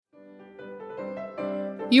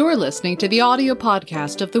You're listening to the audio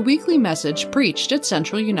podcast of the weekly message preached at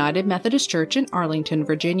Central United Methodist Church in Arlington,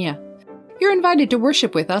 Virginia. You're invited to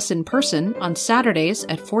worship with us in person on Saturdays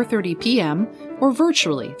at 4:30 p.m. or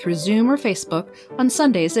virtually through Zoom or Facebook on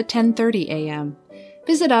Sundays at 10:30 a.m.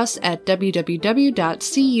 Visit us at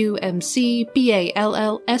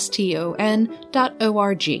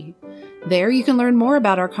www.cumcballston.org. There you can learn more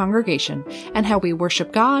about our congregation and how we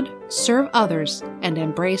worship God, serve others, and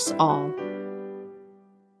embrace all.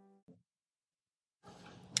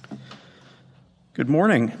 Good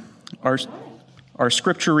morning. Our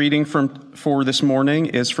scripture reading for this morning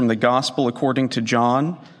is from the Gospel according to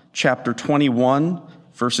John, chapter 21,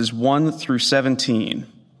 verses 1 through 17.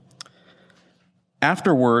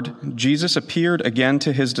 Afterward, Jesus appeared again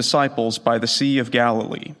to his disciples by the Sea of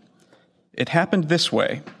Galilee. It happened this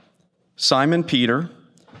way. Simon Peter,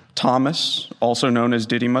 Thomas, also known as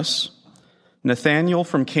Didymus, Nathanael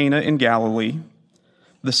from Cana in Galilee,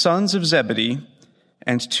 the sons of Zebedee,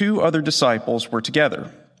 and two other disciples were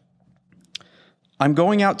together. "I'm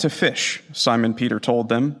going out to fish," Simon Peter told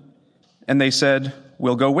them, and they said,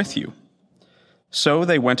 "We'll go with you." So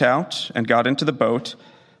they went out and got into the boat,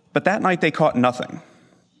 but that night they caught nothing.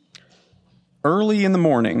 Early in the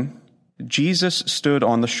morning, Jesus stood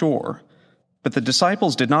on the shore, but the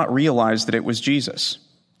disciples did not realize that it was Jesus.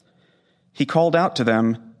 He called out to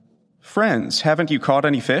them, "Friends, haven't you caught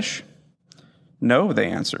any fish?" "No," they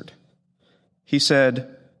answered. He said,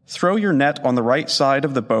 "Throw your net on the right side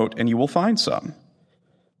of the boat and you will find some."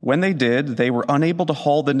 When they did, they were unable to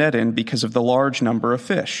haul the net in because of the large number of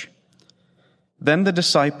fish. Then the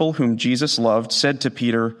disciple whom Jesus loved said to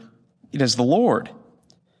Peter, "It is the Lord."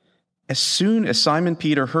 As soon as Simon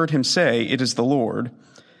Peter heard him say, "It is the Lord,"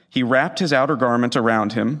 he wrapped his outer garment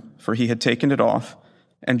around him, for he had taken it off,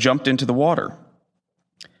 and jumped into the water.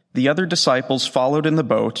 The other disciples followed in the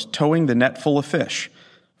boat, towing the net full of fish,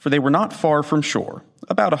 for they were not far from shore,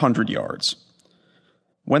 about 100 yards.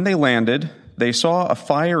 When they landed, they saw a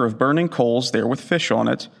fire of burning coals there with fish on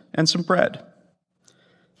it and some bread.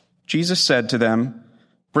 Jesus said to them,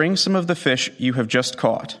 "Bring some of the fish you have just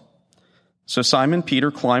caught." So Simon Peter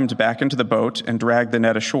climbed back into the boat and dragged the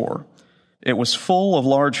net ashore. It was full of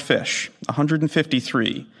large fish,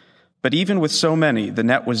 153, but even with so many, the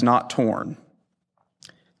net was not torn.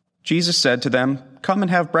 Jesus said to them, "Come and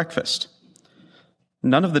have breakfast."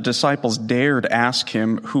 None of the disciples dared ask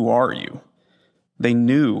him, "Who are you?" They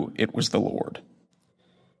knew it was the Lord.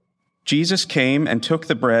 Jesus came and took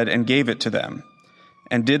the bread and gave it to them,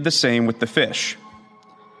 and did the same with the fish.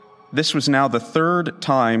 This was now the third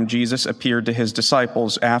time Jesus appeared to his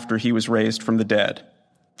disciples after he was raised from the dead.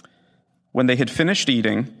 When they had finished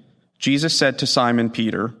eating, Jesus said to Simon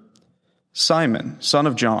Peter, "Simon, son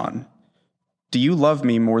of John, do you love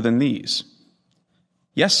me more than these?"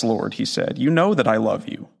 "Yes, Lord," he said, "you know that I love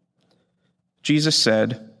you." Jesus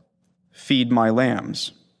said, "Feed my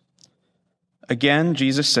lambs." Again,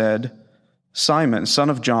 Jesus said, "Simon, son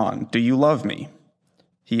of John, do you love me?"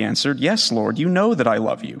 He answered, "Yes, Lord, you know that I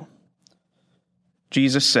love you."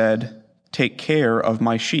 Jesus said, "Take care of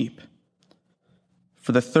my sheep."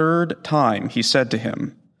 For the third time he said to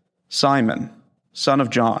him, "Simon, son of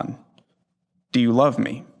John, do you love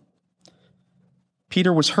me?"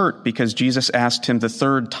 Peter was hurt because Jesus asked him the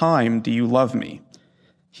third time, "Do you love me?"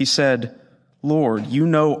 He said, "Lord, you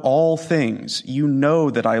know all things. You know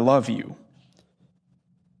that I love you."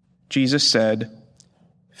 Jesus said,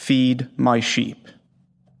 "Feed my sheep."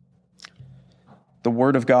 The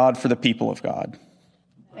word of God for the people of God.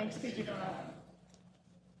 Thanks be to God.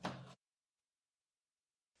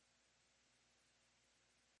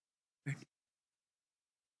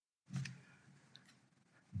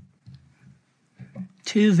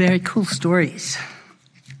 Two very cool stories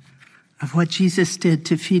of what Jesus did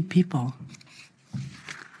to feed people.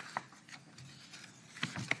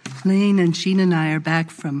 Lane and Jean and I are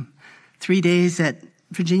back from 3 days at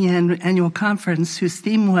Virginia Annual Conference, whose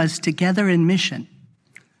theme was Together in Mission.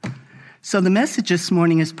 So the message this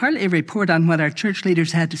morning is partly a report on what our church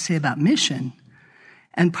leaders had to say about mission,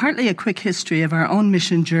 and partly a quick history of our own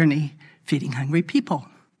mission journey, feeding hungry people.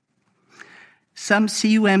 Some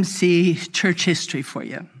CUMC church history for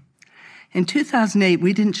you. In 2008,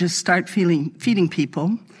 we didn't just start feeding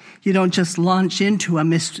people. You don't just launch into a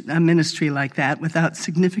ministry like that without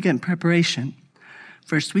significant preparation.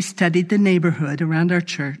 First, we studied the neighborhood around our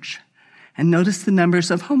church and noticed the numbers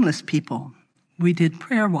of homeless people. We did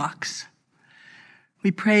prayer walks.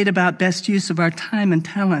 We prayed about best use of our time and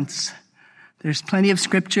talents. There's plenty of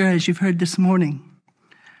scripture, as you've heard this morning,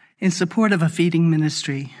 in support of a feeding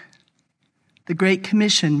ministry. The Great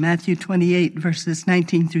Commission, Matthew 28, verses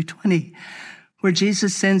 19 through 20, where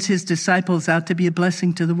Jesus sends his disciples out to be a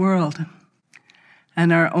blessing to the world.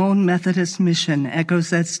 And our own Methodist mission echoes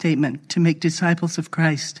that statement, to make disciples of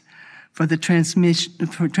Christ for the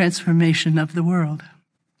transformation of the world.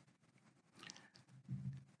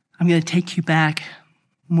 I'm going to take you back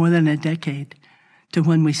more than a decade to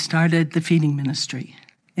when we started the feeding ministry.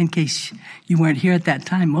 In case you weren't here at that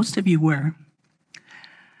time, most of you were.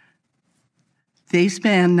 The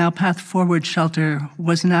Ace-Band Now Path Forward shelter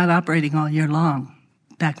was not operating all year long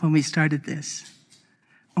back when we started this.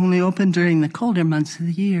 Only open during the colder months of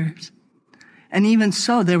the year. And even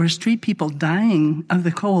so, there were street people dying of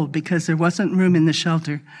the cold because there wasn't room in the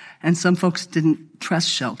shelter, and some folks didn't trust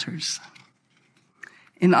shelters.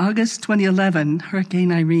 In August 2011,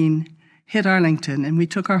 Hurricane Irene hit Arlington, and we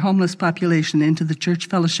took our homeless population into the church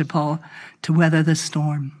fellowship hall to weather the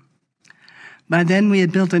storm. By then, we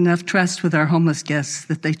had built enough trust with our homeless guests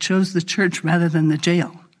that they chose the church rather than the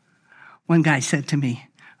jail. One guy said to me,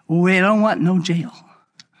 "We don't want no jail."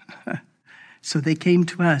 So they came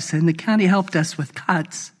to us, and the county helped us with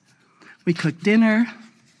cots. We cooked dinner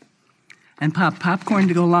and popped popcorn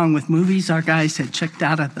to go along with movies our guys had checked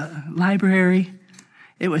out of the library.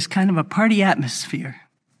 It was kind of a party atmosphere.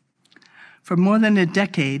 For more than a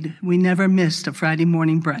decade, we never missed a Friday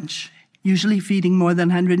morning brunch, usually feeding more than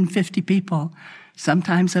 150 people,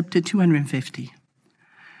 sometimes up to 250.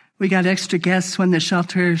 We got extra guests when the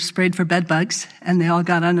shelter sprayed for bed bugs, and they all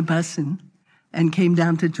got on a bus and came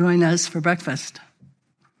down to join us for breakfast.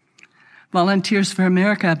 Volunteers for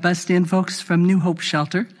America bussed in folks from New Hope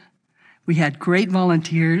Shelter. We had great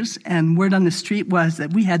volunteers, and word on the street was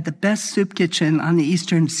that we had the best soup kitchen on the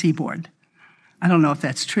eastern seaboard. I don't know if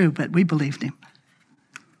that's true, but we believed him.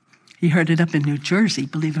 He heard it up in New Jersey,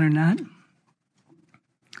 believe it or not.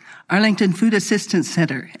 Arlington Food Assistance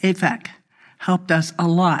Center, AFAC, helped us a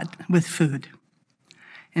lot with food.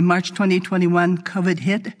 In March 2021, COVID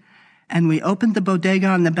hit, and we opened the bodega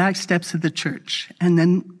on the back steps of the church, and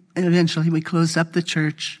then eventually we closed up the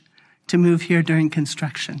church to move here during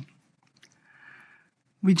construction.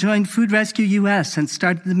 We joined Food Rescue US and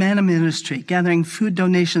started the Manna Ministry, gathering food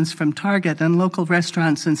donations from Target and local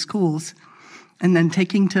restaurants and schools, and then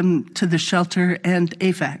taking them to the shelter and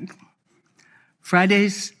AFAC.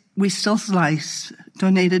 Fridays, we still slice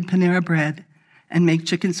donated Panera bread and make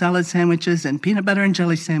chicken salad sandwiches and peanut butter and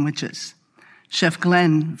jelly sandwiches. Chef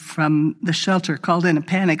Glenn from the shelter called in a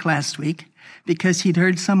panic last week because he'd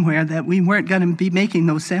heard somewhere that we weren't going to be making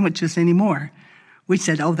those sandwiches anymore. We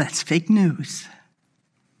said, "Oh, that's fake news."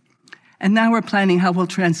 And now we're planning how we'll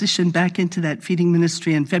transition back into that feeding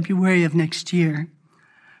ministry in February of next year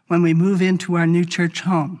when we move into our new church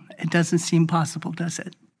home. It doesn't seem possible, does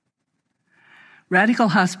it? Radical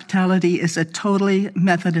hospitality is a totally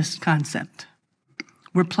Methodist concept.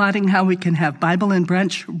 We're plotting how we can have Bible and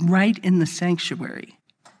brunch right in the sanctuary.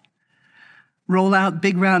 Roll out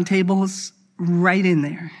big round tables right in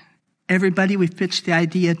there. Everybody we've pitched the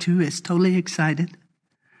idea to is totally excited.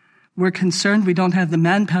 We're concerned we don't have the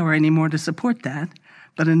manpower anymore to support that,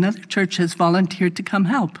 but another church has volunteered to come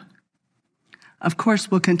help. Of course,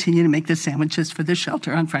 we'll continue to make the sandwiches for the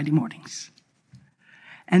shelter on Friday mornings.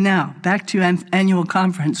 And now, back to annual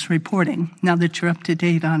conference reporting, now that you're up to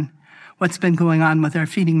date on what's been going on with our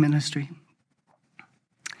feeding ministry.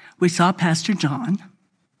 We saw Pastor John.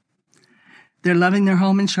 They're loving their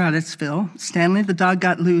home in Charlottesville. Stanley the dog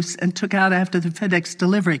got loose and took out after the FedEx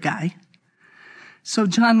delivery guy. So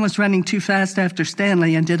John was running too fast after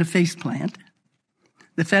Stanley and did a faceplant.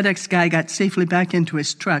 The FedEx guy got safely back into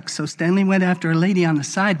his truck, so Stanley went after a lady on the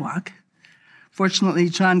sidewalk. Fortunately,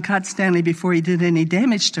 John caught Stanley before he did any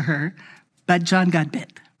damage to her, but John got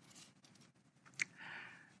bit.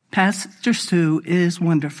 Pastor Sue is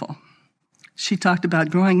wonderful. She talked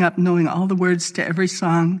about growing up knowing all the words to every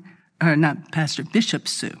song, or not Pastor, Bishop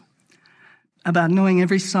Sue, about knowing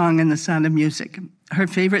every song in The Sound of Music. Her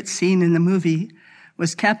favorite scene in the movie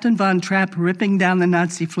was Captain Von Trapp ripping down the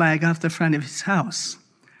Nazi flag off the front of his house.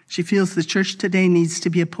 She feels the church today needs to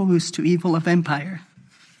be opposed to evil of empire.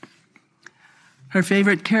 Her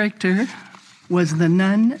favorite character was the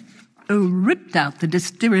nun who ripped out the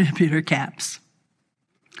distributor caps.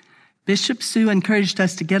 Bishop Sue encouraged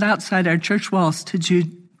us to get outside our church walls to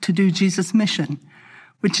do Jesus' mission,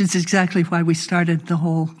 which is exactly why we started the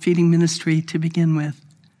whole feeding ministry to begin with.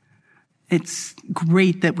 It's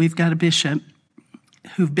great that we've got a bishop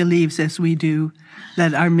who believes, as we do,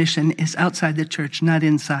 that our mission is outside the church, not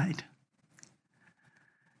inside.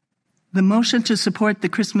 The motion to support the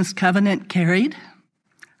Christmas covenant carried.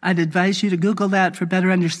 I'd advise you to Google that for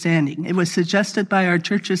better understanding. It was suggested by our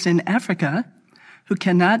churches in Africa who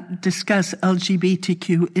cannot discuss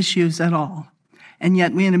LGBTQ issues at all. And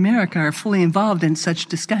yet we in America are fully involved in such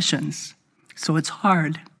discussions. So it's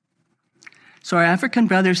hard. So our African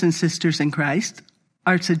brothers and sisters in Christ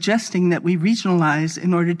are suggesting that we regionalize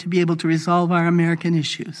in order to be able to resolve our American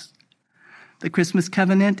issues. The Christmas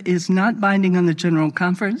Covenant is not binding on the General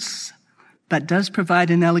Conference, but does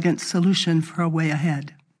provide an elegant solution for a way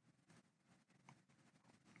ahead.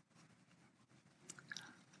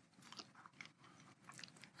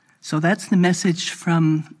 So that's the message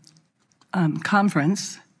from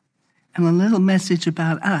conference, and a little message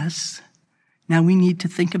about us. Now we need to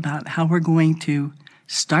think about how we're going to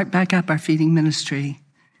start back up our feeding ministry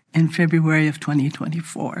in February of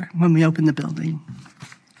 2024 when we open the building.